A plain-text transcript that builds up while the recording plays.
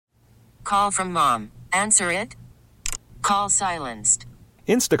call from mom. Answer it. Call silenced.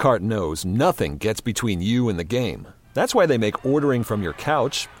 Instacart knows nothing gets between you and the game. That's why they make ordering from your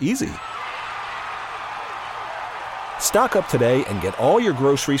couch easy. Stock up today and get all your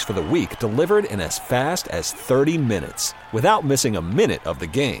groceries for the week delivered in as fast as 30 minutes without missing a minute of the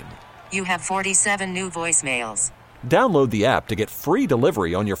game. You have 47 new voicemails. Download the app to get free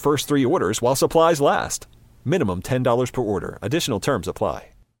delivery on your first 3 orders while supplies last. Minimum $10 per order. Additional terms apply.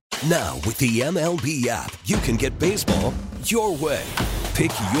 Now, with the MLB app, you can get baseball your way.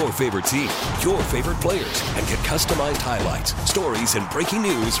 Pick your favorite team, your favorite players, and get customized highlights, stories, and breaking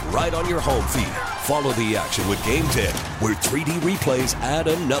news right on your home feed. Follow the action with Game 10, where 3D replays add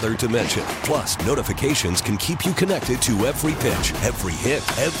another dimension. Plus, notifications can keep you connected to every pitch, every hit,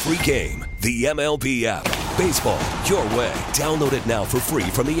 every game. The MLB app. Baseball your way. Download it now for free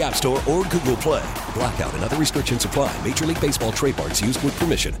from the App Store or Google Play. Blackout and other restrictions apply. Major League Baseball trademarks used with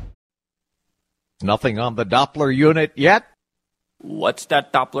permission. Nothing on the Doppler unit yet? What's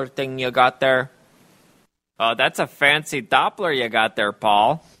that Doppler thing you got there? Oh, that's a fancy Doppler you got there,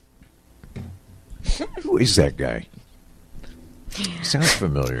 Paul. Who is that guy? Sounds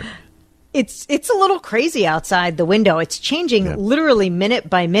familiar. It's a little crazy outside the window. It's changing literally minute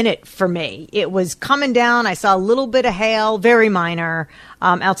by minute for me. It was coming down. I saw a little bit of hail, very minor,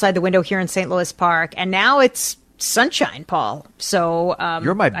 outside the window here in St. Louis Park. And now it's sunshine, Paul. So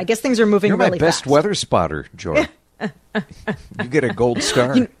I guess things are moving really fast. You're my best weather spotter, Jordan. You get a gold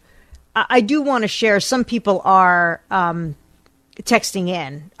star. I do want to share. Some people are texting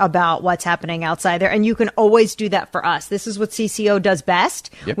in about what's happening outside there, and you can always do that for us. This is what CCO does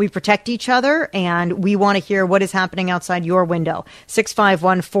best. Yep. We protect each other, and we want to hear what is happening outside your window.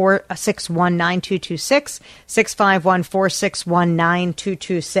 651-461-9226,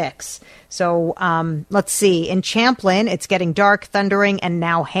 651-461-9226. So let's see. In Champlin, it's getting dark, thundering, and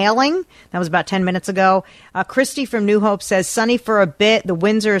now hailing. That was about 10 minutes ago. Christy from New Hope says, sunny for a bit. The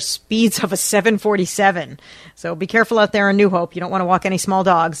winds are speeds of a 747. So be careful out there in New Hope. You don't want to walk any small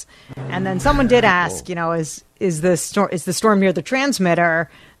dogs. And then someone did ask, is the storm near the transmitter?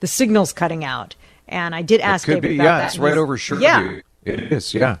 The signal's cutting out. And I did ask David about that. Yeah, it's right over Sherview. Yeah. It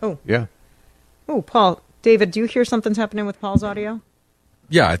is, yeah. Oh, yeah. Oh, Paul. David, do you hear something's happening with Paul's audio?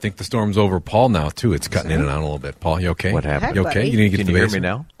 Yeah, I think the storm's over Paul now, too. It's cutting in and out a little bit. Paul, you okay? What happened? You okay? You need to get Can the you hear me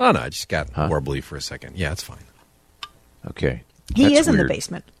now? Oh, no, I just got warbly for a second. Yeah, it's fine. Okay. He is in the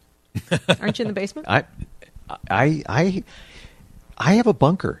basement. Aren't you in the basement? I have a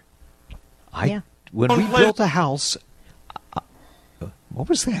bunker. When we built a house, what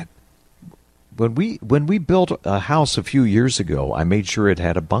was that? When we built a house a few years ago, I made sure it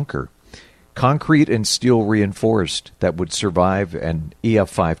had a bunker. Concrete and steel reinforced that would survive an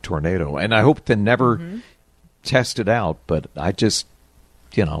EF5 tornado. And I hope to never test it out, but I just,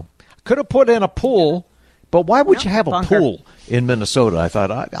 could have put in a pool, but why would you have a pool in Minnesota? I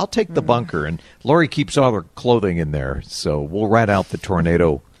thought, I'll take the bunker. And Lori keeps all her clothing in there, so we'll ride out the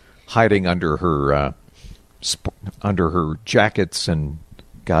tornado hiding under her jackets and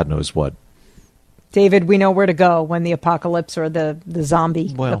God knows what. David, we know where to go when the apocalypse or the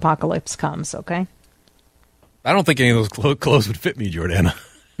zombie apocalypse comes, okay? I don't think any of those clothes would fit me, Jordana.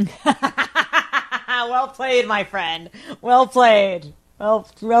 Well played, my friend. Well played. Well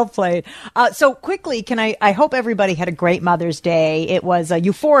played. So quickly, I hope everybody had a great Mother's Day. It was a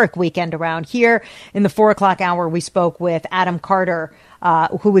euphoric weekend around here. In the 4 o'clock hour, we spoke with Adam Carter,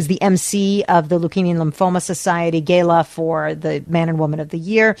 who was the MC of the Leukemia and Lymphoma Society Gala for the Man and Woman of the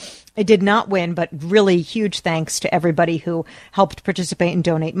Year. It did not win, but really huge thanks to everybody who helped participate and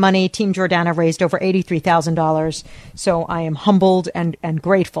donate money. Team Jordana raised over $83,000. So I am humbled and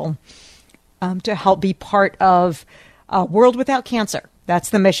grateful to help be part of a World Without Cancer.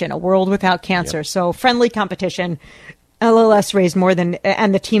 That's the mission, a world without cancer. Yep. So friendly competition. LLS raised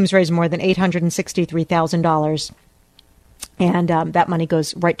and the teams raised more than $863,000. And that money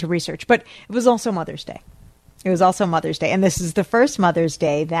goes right to research. But it was also Mother's Day. And this is the first Mother's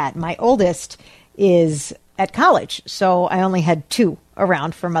Day that my oldest is at college. So I only had 2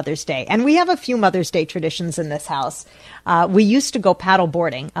 around for Mother's Day. And we have a few Mother's Day traditions in this house. We used to go paddle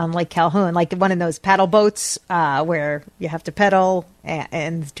boarding on Lake Calhoun, like one of those paddle boats where you have to pedal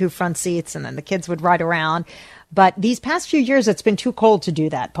and 2 front seats, and then the kids would ride around. But these past few years, it's been too cold to do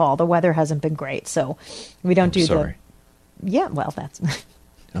that, Paul. The weather hasn't been great. So we don't do sorry. Yeah, well, that's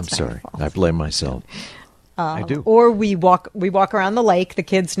I'm sorry. I blame myself. I do. Or we walk around the lake. The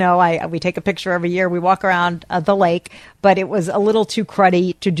kids know we take a picture every year. We walk around the lake, but it was a little too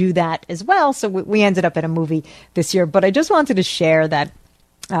cruddy to do that as well. So we ended up at a movie this year. But I just wanted to share that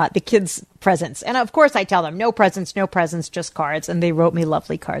the kids' presents. And of course I tell them, no presents, just cards. And they wrote me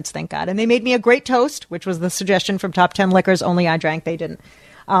lovely cards, thank God. And they made me a great toast, which was the suggestion from Top 10 Liquors. Only I drank, they didn't.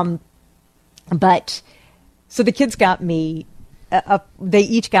 But so the kids got me, they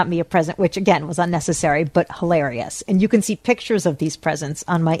each got me a present, which again was unnecessary, but hilarious. And you can see pictures of these presents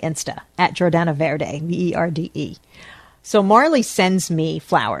on my Insta at Jordana Verde, Verde. So Marley sends me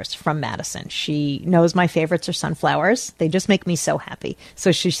flowers from Madison. She knows my favorites are sunflowers. They just make me so happy.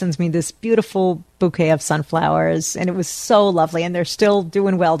 So she sends me this beautiful bouquet of sunflowers, and it was so lovely. And they're still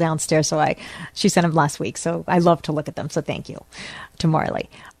doing well downstairs. So she sent them last week. So I love to look at them. So thank you to Marley.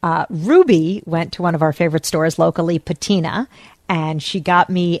 Ruby went to one of our favorite stores locally, Patina, and she got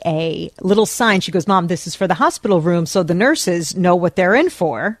me a little sign. She goes, Mom, this is for the hospital room so the nurses know what they're in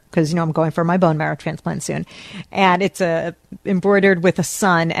for, because, I'm going for my bone marrow transplant soon. And it's embroidered with a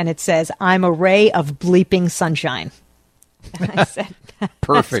sun, and it says, I'm a ray of bleeping sunshine. And I said,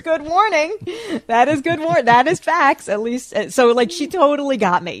 perfect. That's good warning. That is good warning. That is facts, at least. So, she totally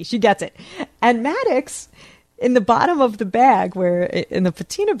got me. She gets it. And Maddox, in the bottom of the bag, in the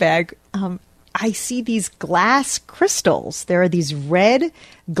patina bag, I see these glass crystals. There are these red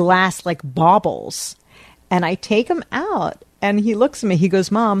glass baubles. And I take them out, and he looks at me. He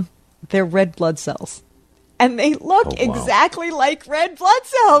goes, Mom, they're red blood cells. And they look exactly like red blood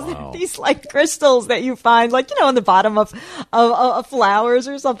cells. Wow. These crystals that you find on the bottom of flowers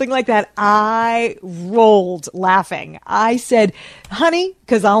or something like that. I rolled laughing. I said, honey,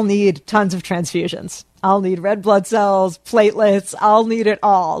 because I'll need tons of transfusions. I'll need red blood cells, platelets. I'll need it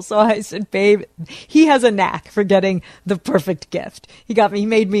all. So I said, babe, he has a knack for getting the perfect gift. He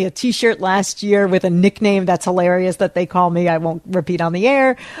made me a T-shirt last year with a nickname that's hilarious that they call me. I won't repeat on the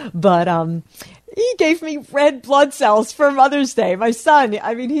air, but he gave me red blood cells for Mother's Day. My son,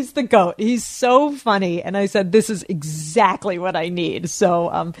 he's the GOAT. He's so funny. And I said, this is exactly what I need.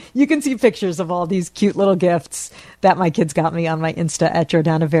 So you can see pictures of all these cute little gifts that my kids got me on my Insta at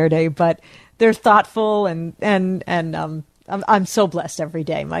Jordana Verde. But they're thoughtful, and I'm so blessed every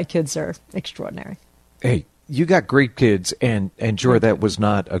day. My kids are extraordinary. Hey, you got great kids, and Jor, that was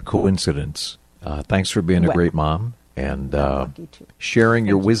not a coincidence. Thanks for being a great mom and sharing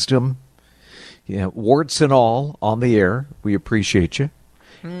your wisdom. Warts and all on the air. We appreciate you.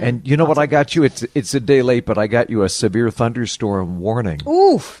 And you know what I got you? It's a day late, but I got you a severe thunderstorm warning.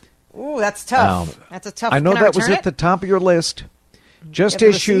 Ooh, that's tough. That's a tough. I know that was at the top of your list. Just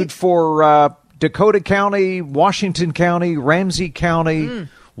issued for Dakota County, Washington County, Ramsey County,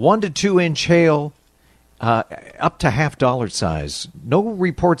 1 to 2 inch hail, up to $half size. No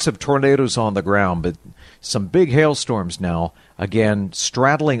reports of tornadoes on the ground, but some big hailstorms now. Again,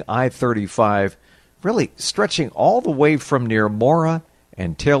 straddling I-35, really stretching all the way from near Mora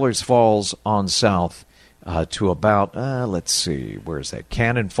and Taylor's Falls on south to about, let's see, where's that?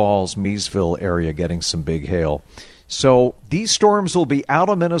 Cannon Falls, Meesville area getting some big hail. So these storms will be out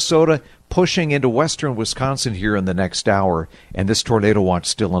of Minnesota, pushing into western Wisconsin here in the next hour, and this tornado watch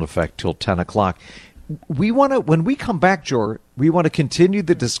still in effect till 10 o'clock. When we come back, Jor, we want to continue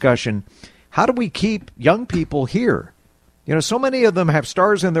the discussion. How do we keep young people here? So many of them have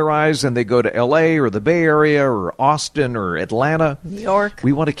stars in their eyes, and they go to L.A. or the Bay Area or Austin or Atlanta. New York.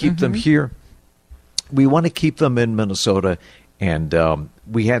 We want to keep them here. We want to keep them in Minnesota. And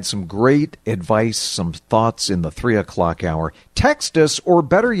we had some great advice, some thoughts in the 3 o'clock hour. Text us, or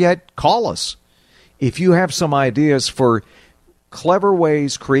better yet, call us. If you have some ideas for clever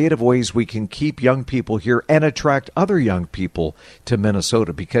ways, creative ways we can keep young people here and attract other young people to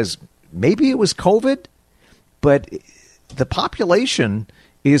Minnesota. Because maybe it was COVID, but the population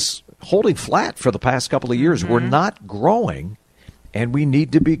is holding flat for the past couple of years. We're not growing. And we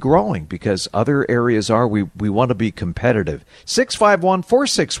need to be growing because other areas are. We want to be competitive.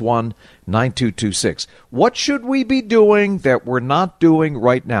 651-461-9226. What should we be doing that we're not doing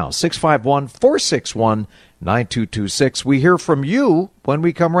right now? 651-461-9226. We hear from you when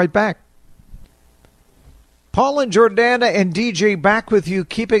we come right back. Paul and Jordana and DJ back with you,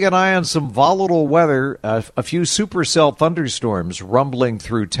 keeping an eye on some volatile weather, a few supercell thunderstorms rumbling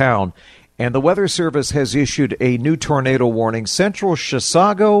through town. And the Weather Service has issued a new tornado warning. Central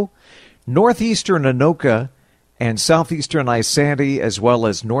Chisago, northeastern Anoka, and southeastern Isanti, as well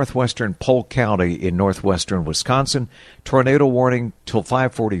as northwestern Polk County in northwestern Wisconsin. Tornado warning till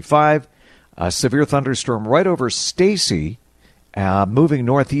 5:45. A severe thunderstorm right over Stacy, moving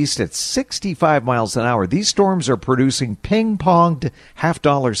northeast at 65 miles an hour. These storms are producing ping-ponged $half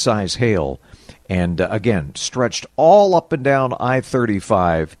size hail. And again, stretched all up and down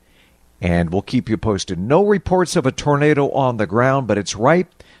I-35. and we'll keep you posted. No reports of a tornado on the ground, but it's right.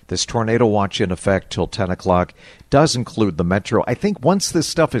 This tornado watch in effect till 10 o'clock does include the metro. I think once this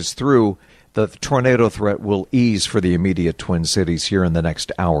stuff is through, the tornado threat will ease for the immediate Twin Cities here in the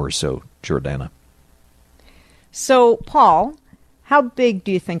next hour or so, Jordana. So, Paul, how big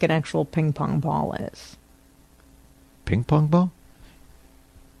do you think an actual ping pong ball is? Ping pong ball?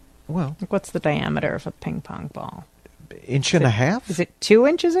 Well, what's the diameter of a ping pong ball? Inch and a half? Is it 2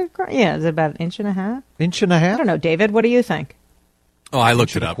 inches across? Yeah, is it about an inch and a half? Inch and a half? I don't know, David. What do you think? Oh, I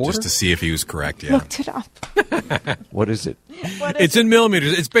looked it up just to see if he was correct. Yeah. Looked it up. What is it? It's in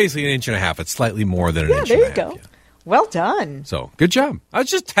millimeters. It's basically an inch and a half. It's slightly more than an inch and a half. There you go. Yeah. Well done. So, good job. I was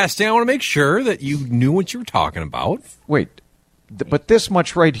just testing. I want to make sure that you knew what you were talking about. Wait, but this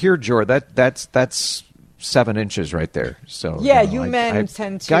much right here, Jor, that's 7 inches right there. So yeah, men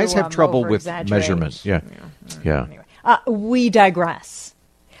tend to guys have trouble with measurement. Yeah. Anyway, we digress.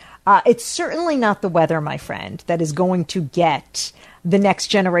 It's certainly not the weather, my friend, that is going to get the next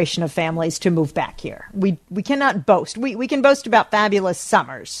generation of families to move back here. We cannot boast. We can boast about fabulous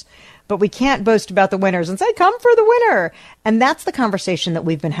summers, but we can't boast about the winters and say, come for the winter. And that's the conversation that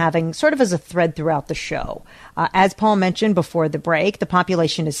we've been having sort of as a thread throughout the show. As Paul mentioned before the break, the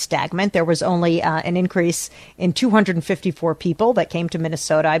population is stagnant. There was only an increase in 254 people that came to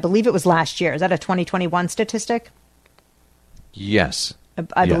Minnesota. I believe it was last year. Is that a 2021 statistic? Yes.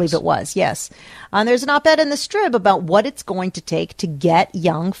 I believe it was, yes. There's an op-ed in the Strib about what it's going to take to get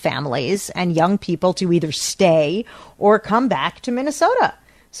young families and young people to either stay or come back to Minnesota.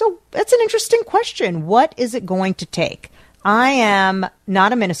 So that's an interesting question. What is it going to take? I am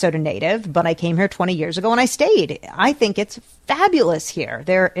not a Minnesota native, but I came here 20 years ago and I stayed. I think it's fabulous here.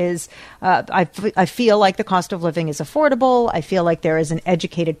 There is, I feel like the cost of living is affordable. I feel like there is an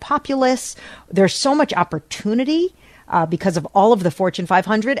educated populace. There's so much opportunity. Because of all of the Fortune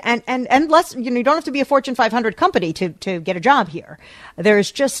 500 and less, you don't have to be a Fortune 500 company to get a job here. There's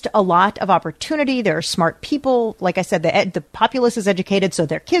just a lot of opportunity. There are smart people. Like I said, the populace is educated, so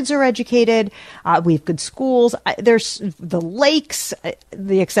their kids are educated. We have good schools. There's the lakes,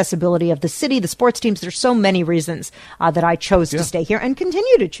 the accessibility of the city, the sports teams. There's so many reasons that I chose to stay here and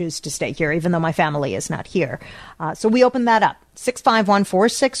continue to choose to stay here, even though my family is not here. So we open that up.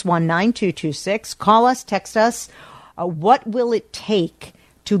 651-461-9226. Call us, text us. What will it take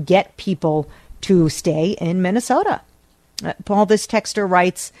to get people to stay in Minnesota? Paul, this texter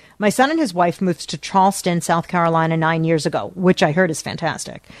writes, my son and his wife moved to Charleston, South Carolina 9 years ago, which I heard is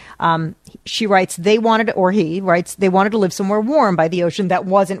fantastic. He writes, they wanted to live somewhere warm by the ocean that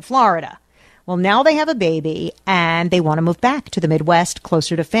wasn't Florida. Well, now they have a baby and they want to move back to the Midwest,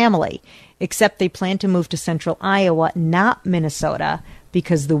 closer to family, except they plan to move to central Iowa, not Minnesota,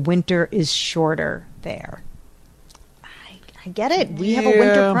 because the winter is shorter there. I get it. We have a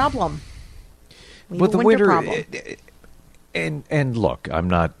winter problem. But the winter problem. And look, I'm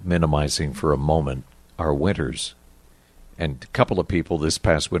not minimizing for a moment our winters. And a couple of people this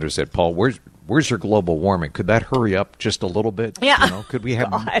past winter said, Paul, where's your global warming? Could that hurry up just a little bit? Yeah. Could we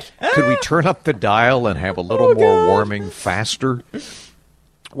turn up the dial and have a little more warming faster?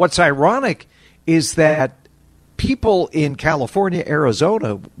 What's ironic is that people in California,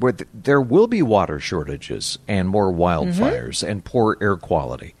 Arizona, where there will be water shortages and more wildfires and poor air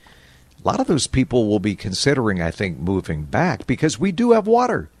quality. A lot of those people will be considering, I think, moving back because we do have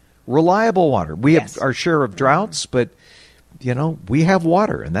water, reliable water. We have our share of droughts, but, we have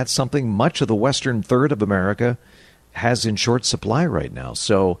water. And that's something much of the western third of America has in short supply right now.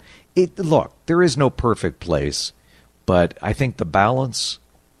 So, look, there is no perfect place, but I think the balance,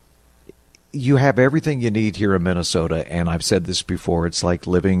 you have everything you need here in Minnesota, and I've said this before, it's like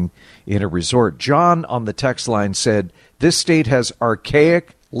living in a resort. John on the text line said, this state has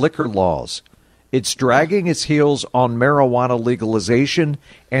archaic liquor laws. It's dragging its heels on marijuana legalization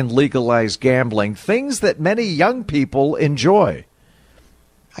and legalized gambling, things that many young people enjoy.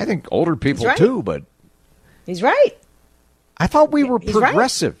 I think older people too, but... He's right. I thought we were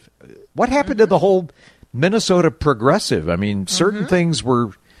progressive. Right. What happened to the whole Minnesota progressive? I mean, certain things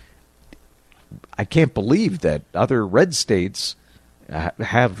were... I can't believe that other red states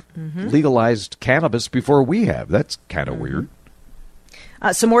have legalized cannabis before we have. That's kind of weird.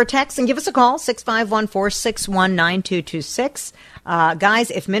 Some more texts and give us a call, 651-461-9226.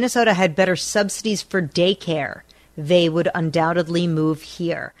 Guys, if Minnesota had better subsidies for daycare, they would undoubtedly move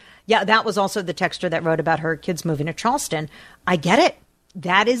here. Yeah, that was also the texter that wrote about her kids moving to Charleston. I get it.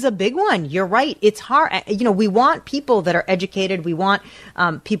 That is a big one. You're right. It's hard. We want people that are educated. We want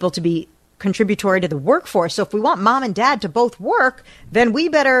people to be contributory to the workforce. So if we want mom and dad to both work, then we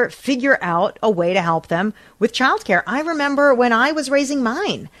better figure out a way to help them with childcare. I remember when I was raising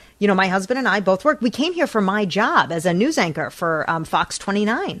mine, my husband and I both worked. We came here for my job as a news anchor for Fox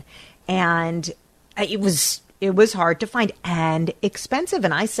 29. And it was hard to find and expensive.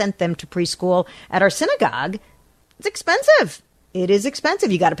 And I sent them to preschool at our synagogue. It's expensive. It is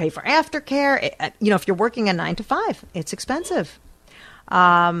expensive. You got to pay for aftercare. If you're working a 9 to 5, it's expensive.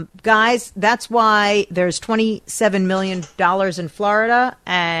 Guys, that's why there's $27 million in Florida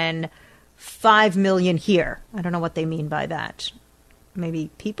and $5 million here. I don't know what they mean by that. Maybe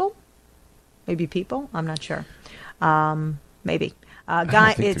people? I'm not sure. Maybe.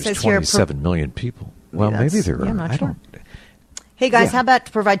 Guy, it says 27 million people. Well, maybe there are. I'm not sure. Hey, guys, how about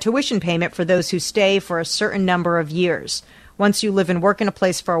to provide tuition payment for those who stay for a certain number of years? Once you live and work in a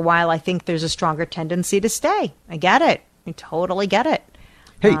place for a while, I think there's a stronger tendency to stay. I get it. I totally get it.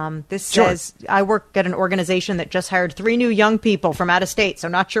 Hey, this says, I work at an organization that just hired 3 new young people from out of state, so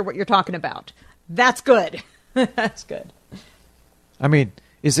not sure what you're talking about. That's good. That's good. I mean,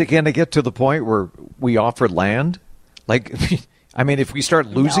 is it going to get to the point where we offer land? Like, if we start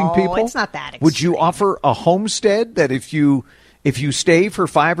losing people, it's not that extreme. Would you offer a homestead that if you stay for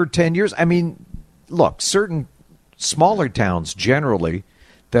 5 or 10 years? I mean, look, certain smaller towns generally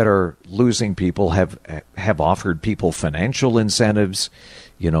that are losing people have offered people financial incentives,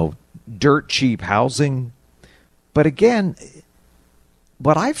 dirt cheap housing. But again,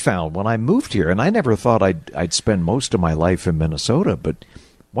 what I found when I moved here, and I never thought I'd spend most of my life in Minnesota, but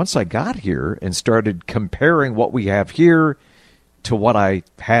once I got here and started comparing what we have here to what I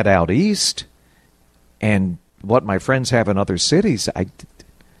had out east and what my friends have in other cities,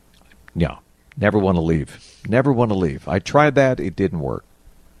 never want to leave. Never want to leave. I tried that. It didn't work.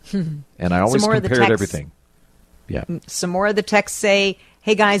 And I always compared everything. Yeah. Some more of the texts say,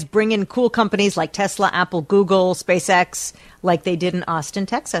 hey, guys, bring in cool companies like Tesla, Apple, Google, SpaceX, like they did in Austin,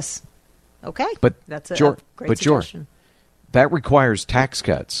 Texas. Okay. But that's a great suggestion. George, that requires tax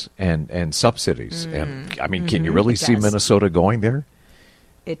cuts and subsidies. And can you really see Minnesota going there?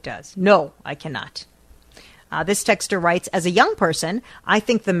 It does. No, I cannot. This texter writes, as a young person, I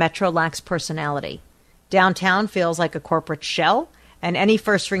think the metro lacks personality. Downtown feels like a corporate shell, and any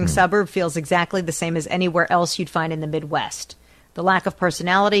first-ring suburb feels exactly the same as anywhere else you'd find in the Midwest. The lack of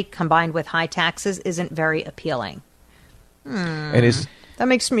personality combined with high taxes isn't very appealing. And that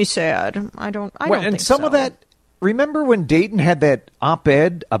makes me sad. I don't think some of that. Remember when Dayton had that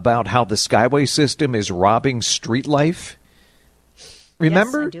op-ed about how the Skyway system is robbing street life?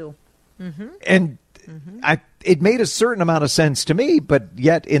 Remember? Yes, I do. Mm-hmm. And it made a certain amount of sense to me, but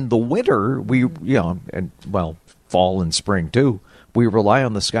yet in the winter, fall and spring too, we rely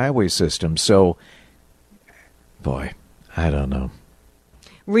on the Skyway system. So, boy, I don't know.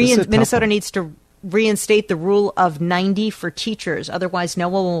 Minnesota needs to reinstate the rule of 90 for teachers. Otherwise, no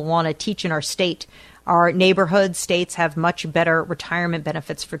one will want to teach in our state. Our neighborhood states have much better retirement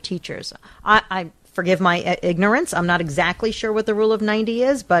benefits for teachers. I forgive my ignorance. I'm not exactly sure what the rule of 90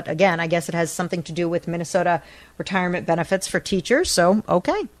 is, but again, I guess it has something to do with Minnesota retirement benefits for teachers. So,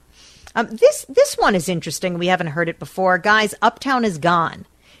 okay. This one is interesting. We haven't heard it before. Guys, Uptown is gone.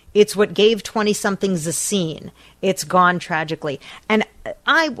 It's what gave 20-somethings a scene. It's gone tragically. And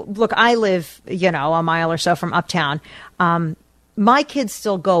I live, a mile or so from Uptown. My kids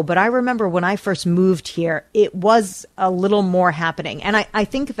still go, but I remember when I first moved here, it was a little more happening. And I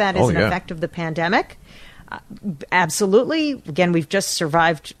think that is an effect of the pandemic. Absolutely. Again, we've just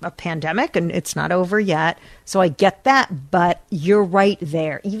survived a pandemic and it's not over yet. So I get that, but you're right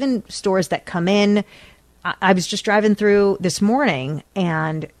there. Even stores that come in, I was just driving through this morning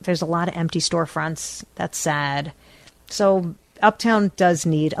and there's a lot of empty storefronts. That's sad. So Uptown does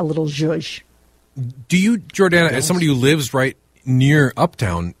need a little zhuzh. Do you, Jordana, as somebody who lives right near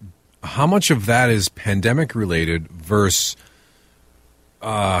Uptown, how much of that is pandemic related versus,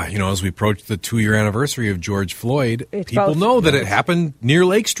 as we approach the 2-year anniversary of George Floyd, people know that it happened near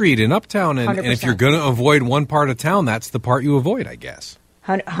Lake Street in Uptown. And if you're going to avoid one part of town, that's the part you avoid, I guess.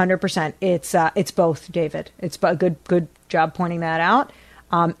 100%. It's both, David. It's a good job pointing that out.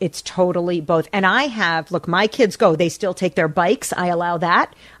 It's totally both. And my kids go, they still take their bikes. I allow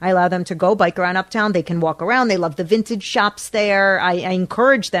that. I allow them to go bike around Uptown. They can walk around. They love the vintage shops there. I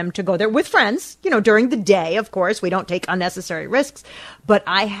encourage them to go there with friends, during the day. Of course, we don't take unnecessary risks, but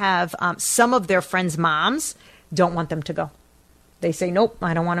I have, some of their friends' moms don't want them to go. They say, nope,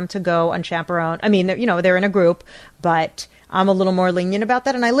 I don't want them to go unchaperoned. I mean, they're in a group, but I'm a little more lenient about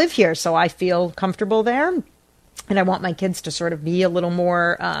that. And I live here, so I feel comfortable there. And I want my kids to sort of be a little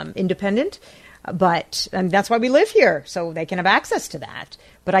more independent. And that's why we live here, so they can have access to that.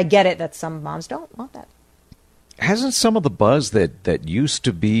 But I get it that some moms don't want that. Hasn't some of the buzz that used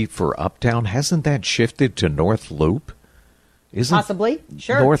to be for Uptown, hasn't that shifted to North Loop? Isn't possibly?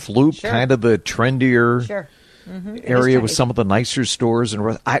 Sure. North Loop kind of the trendier area with some of the nicer stores?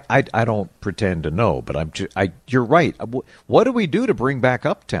 And I don't pretend to know, but you're right. What do we do to bring back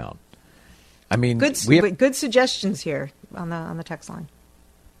Uptown? I mean, good suggestions here on the text line.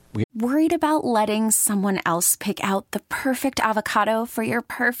 Worried about letting someone else pick out the perfect avocado for your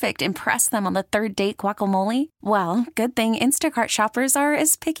perfect impress them on the third date guacamole? Well, good thing Instacart shoppers are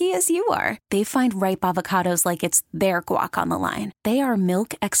as picky as you are. They find ripe avocados like it's their guac on the line. They are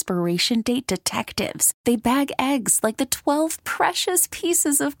milk expiration date detectives. They bag eggs like the 12 precious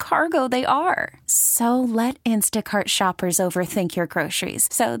pieces of cargo they are. So let Instacart shoppers overthink your groceries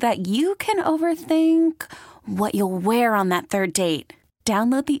so that you can overthink what you'll wear on that third date.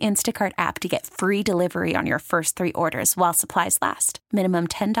 Download the Instacart app to get free delivery on your first 3 orders while supplies last. Minimum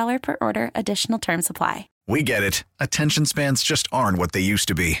 $10 per order. Additional terms apply. We get it. Attention spans just aren't what they used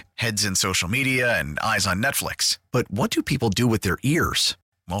to be. Heads in social media and eyes on Netflix. But what do people do with their ears?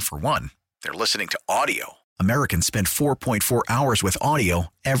 Well, for one, they're listening to audio. Americans spend 4.4 hours with audio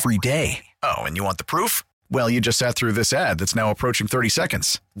every day. Oh, and you want the proof? Well, you just sat through this ad that's now approaching 30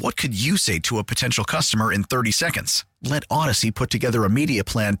 seconds. What could you say to a potential customer in 30 seconds? Let Odyssey put together a media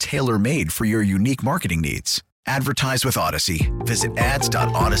plan tailor-made for your unique marketing needs. Advertise with Odyssey. Visit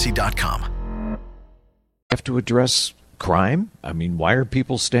ads.odyssey.com. Have to address crime? I mean, why are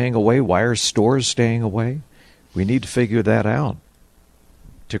people staying away? Why are stores staying away? We need to figure that out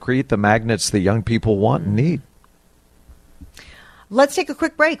to create the magnets that young people want and need. Let's take a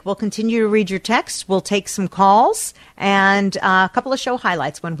quick break. We'll continue to read your texts. We'll take some calls and a couple of show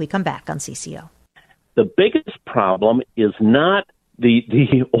highlights when we come back on CCO. The biggest problem is not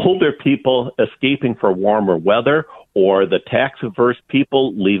the older people escaping for warmer weather or the tax-averse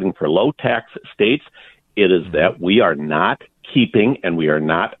people leaving for low-tax states. It is that we are not keeping and we are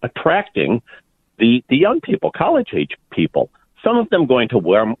not attracting the young people, college-age people. Some of them going to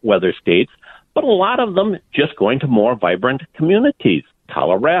warm weather states, but a lot of them just going to more vibrant communities,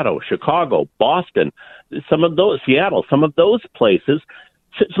 Colorado, Chicago, Boston, some of those, Seattle, some of those places.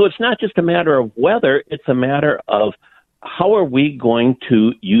 So it's not just a matter of weather, it's a matter of how are we going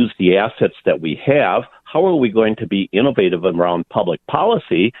to use the assets that we have? How are we going to be innovative around public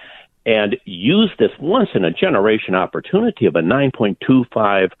policy and use this once-in-a-generation opportunity of a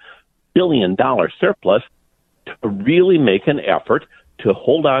 $9.25 billion surplus to really make an effort to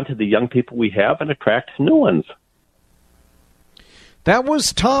hold on to the young people we have and attract new ones. That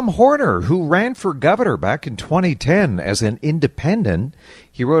was Tom Horner, who ran for governor back in 2010 as an independent.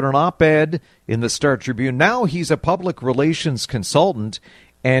 He wrote an op-ed in the Star Tribune. Now he's a public relations consultant,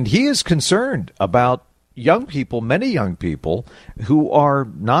 and he is concerned about young people, many young people, who are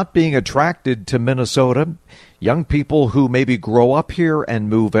not being attracted to Minnesota, young people who maybe grow up here and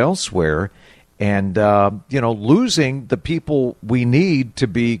move elsewhere, and, losing the people we need to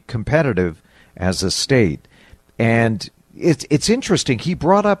be competitive as a state. And it's interesting. He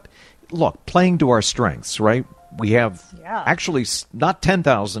brought up, look, playing to our strengths, right? We have actually not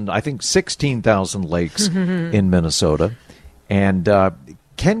 10,000, I think 16,000 lakes in Minnesota. And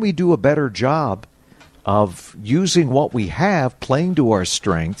can we do a better job of using what we have, playing to our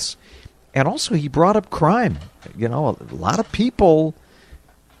strengths? And also he brought up crime. A lot of people,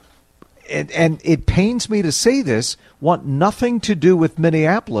 and it pains me to say this, want nothing to do with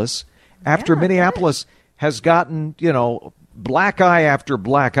Minneapolis after Minneapolis has gotten, black eye after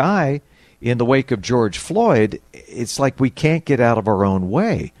black eye in the wake of George Floyd. It's like we can't get out of our own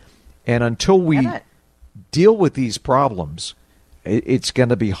way. And until we deal with these problems, it's going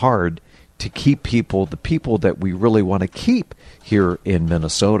to be hard to keep the people that we really want to keep here in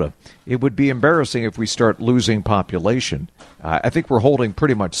Minnesota. It would be embarrassing if we start losing population. I think we're holding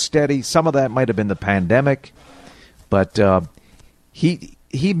pretty much steady. Some of that might have been the pandemic, but he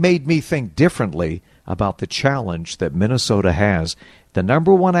made me think differently about the challenge that Minnesota has. The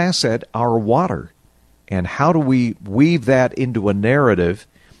number one asset, our water. And how do we weave that into a narrative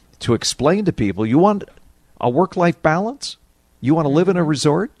to explain to people, you want a work-life balance? You want to live in a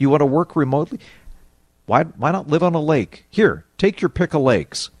resort? You want to work remotely? Why not live on a lake? Here, take your pick of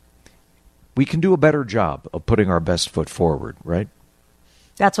lakes. We can do a better job of putting our best foot forward, right?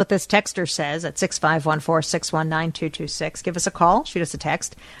 That's what this texter says at 651-461-9226. Give us a call. Shoot us a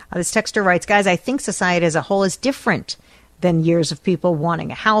text. This texter writes, guys, I think society as a whole is different than years of people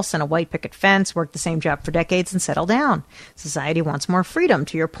wanting a house and a white picket fence, work the same job for decades, and settle down. Society wants more freedom,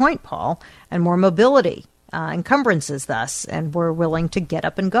 to your point, Paul, and more mobility. encumbrances thus, and we're willing to get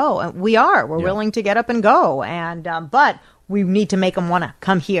up and go. We're willing to get up and go, and but we need to make them want to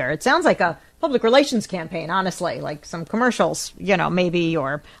come here. It sounds like a public relations campaign, honestly, like some commercials, maybe,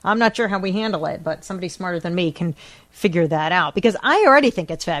 or I'm not sure how we handle it, but somebody smarter than me can figure that out, because I already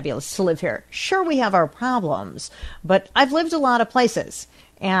think it's fabulous to live here. Sure, we have our problems, but I've lived a lot of places,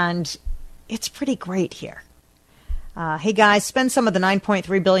 and it's pretty great here. Hey guys, spend some of the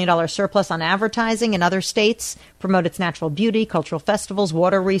 $9.3 billion surplus on advertising in other states, promote its natural beauty, cultural festivals,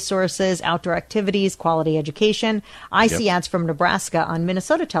 water resources, outdoor activities, quality education. I see ads from Nebraska on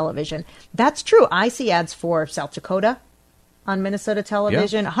Minnesota television. That's true. I see ads for South Dakota on Minnesota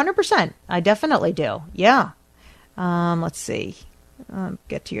television. 100%. I definitely do. Yeah. Let's see.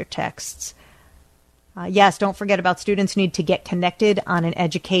 Get to your texts. Yes, don't forget about students who need to get connected on an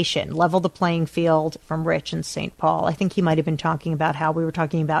education. Level the playing field, from Rich in St. Paul. I think he might have been talking about how we were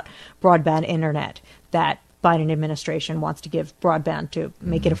talking about broadband internet, that Biden administration wants to give broadband to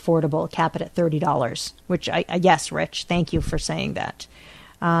make it affordable, cap it at $30, which yes, Rich, thank you for saying that.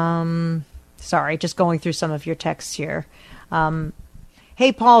 Sorry, just going through some of your texts here.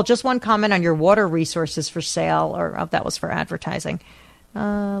 Hey, Paul, just one comment on your water resources for sale, or that was for advertising.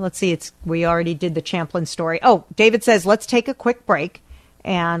 Let's see. We already did the Champlin story. Oh, David says, let's take a quick break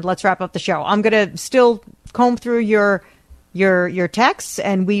and let's wrap up the show. I'm going to still comb through your texts,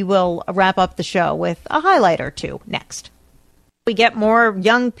 and we will wrap up the show with a highlight or two next. We get more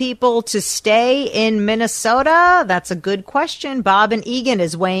young people to stay in Minnesota? That's a good question. Bob and Egan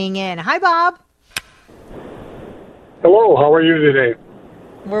is weighing in. Hi, Bob. Hello. How are you today?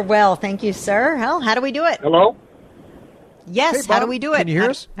 We're well. Thank you, sir. Well, how do we do it? Hello? Yes, hey, how do we do it? Can you hear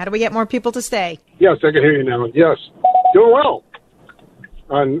us? How do we get more people to stay? Yes, I can hear you now. Yes. Doing well.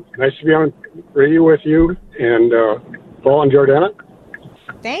 Nice to be on radio with you and Paul and Jordana.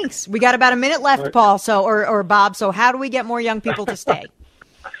 Thanks. We got about a minute left, right. Paul, or Bob. So how do we get more young people to stay?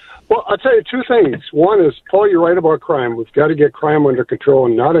 Well, I'll tell you two things. One is, Paul, you're right about crime. We've got to get crime under control,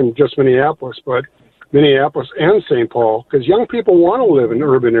 and not in just Minneapolis, but Minneapolis and St. Paul, because young people want to live in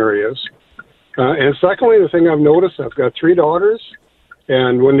urban areas. And secondly, the thing I've noticed, I've got 3 daughters,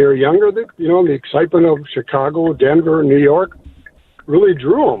 and when they're younger, the excitement of Chicago, Denver, New York really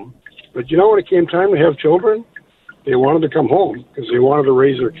drew them. But when it came time to have children, they wanted to come home because they wanted to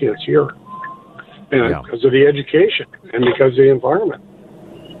raise their kids here. And because of the education and because of the environment.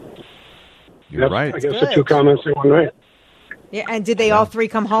 You're right. I guess the 2 comments in one night. Yeah, and did they all 3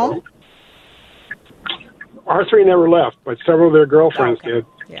 come home? Our 3 never left, but several of their girlfriends did.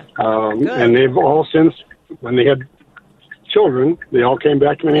 Yeah. And they've all since, when they had children, they all came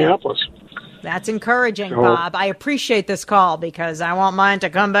back to Minneapolis. That's encouraging, Bob. I appreciate this call because I want mine to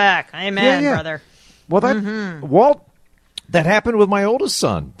come back. Amen, brother. Well, Walt, that happened with my oldest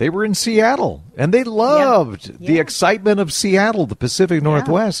son. They were in Seattle, and they loved the excitement of Seattle, the Pacific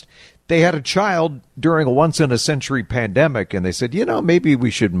Northwest. They had a child during a once-in-a-century pandemic, and they said, maybe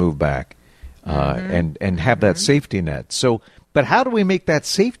we should move back and have that safety net. So, but how do we make that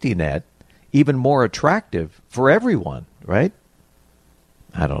safety net even more attractive for everyone, right?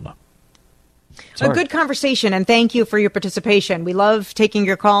 I don't know. A good conversation, and thank you for your participation. We love taking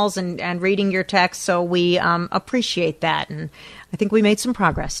your calls and reading your texts, so we appreciate that. And I think we made some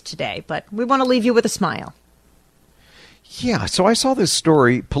progress today, but we want to leave you with a smile. Yeah, so I saw this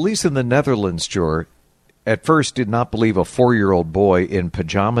story. Police in the Netherlands, Jor, at first did not believe a 4-year-old boy in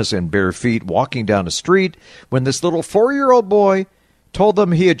pajamas and bare feet walking down a street when this little 4-year-old boy told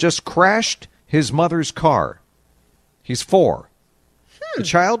them he had just crashed his mother's car. He's 4. The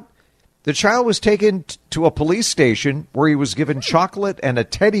child was taken to a police station where he was given chocolate and a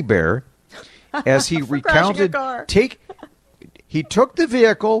teddy bear as he recounted. He took the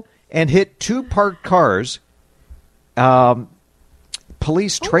vehicle and hit 2 parked cars.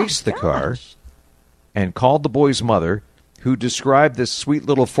 Police traced the car and called the boy's mother, who described this sweet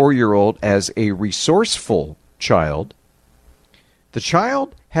little 4-year-old as a resourceful child. The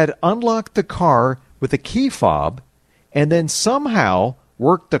child had unlocked the car with a key fob and then somehow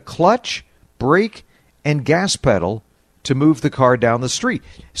worked the clutch, brake, and gas pedal to move the car down the street.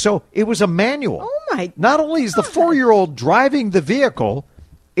 So it was a manual. Oh my! Not only is the 4-year-old driving the vehicle,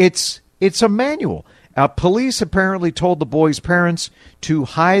 it's a manual. Police apparently told the boy's parents to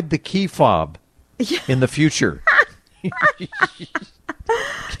hide the key fob in the future.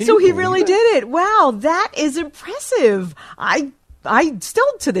 So he really did it. Wow, that is impressive. I still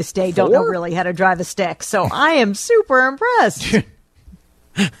to this day don't know really how to drive a stick, so I am super impressed.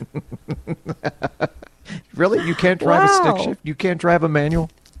 Really? You can't drive a stick shift? You can't drive a manual?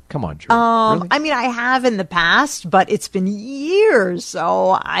 Come on, Drew. Really? I mean, I have in the past, but it's been years,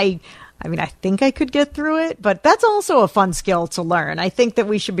 so I I mean, I think I could get through it, but that's also a fun skill to learn. I think that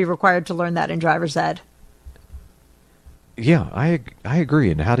we should be required to learn that in driver's ed. Yeah, I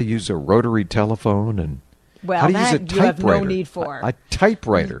agree. And how to use a rotary telephone and how to use a typewriter. You have no need for. A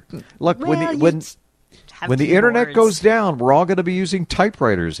typewriter. Look, Well, when the internet keyboards. goes down, we're all going to be using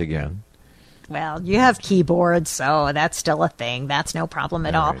typewriters again. Well, you have keyboards, so that's still a thing. That's no problem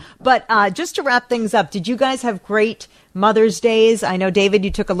at all. But just to wrap things up, did you guys have great Mother's Days? I know, David,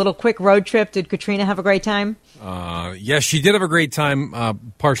 you took a little quick road trip. Did Katrina have a great time? Yes, she did have a great time,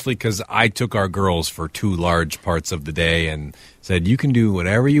 partially because I took our girls for 2 large parts of the day and said, you can do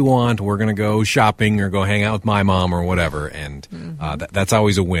whatever you want. We're going to go shopping or go hang out with my mom or whatever. And that's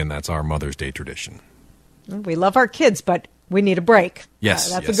always a win. That's our Mother's Day tradition. We love our kids, but we need a break.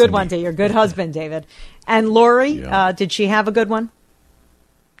 Yes. That's yes, a good indeed. one to your good husband, David. And Lori, did she have a good one?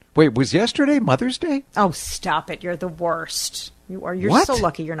 Wait, was yesterday Mother's Day? Oh, stop it. You're the worst. You're What? so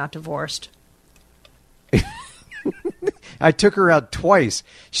lucky you're not divorced. I took her out twice.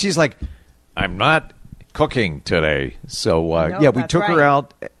 She's like, I'm not cooking today. So, we that's took right. her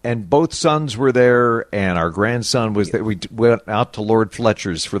out, and both sons were there, and our grandson was there. We went out to Lord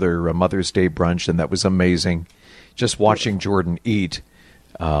Fletcher's for their Mother's Day brunch, and that was amazing. Just watching Jordan eat.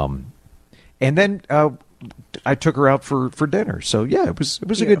 And then I took her out for dinner. So, yeah, it was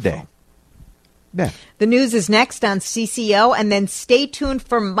a good day. Yeah. The news is next on CCO, and then stay tuned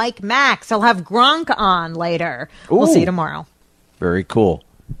for Mike Max. He'll have Gronk on later. We'll see you tomorrow. Very cool.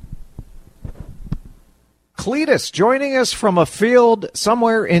 Cletus joining us from a field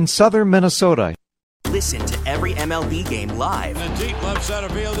somewhere in southern Minnesota. Listen to every MLB game live. In the deep left center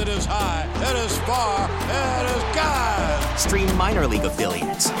field, it is high, it is far, it is gone. Stream minor league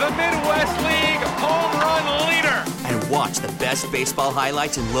affiliates. The Midwest League home run leader. And watch the best baseball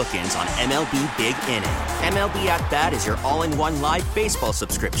highlights and look-ins on MLB Big Inning. MLB At Bat is your all-in-one live baseball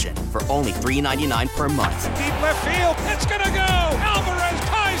subscription for only $3.99 per month. Deep left field, it's gonna go. Alvarez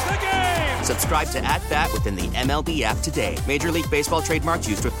ties the game. Subscribe to At Bat within the MLB app today. Major League Baseball trademarks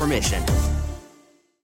used with permission.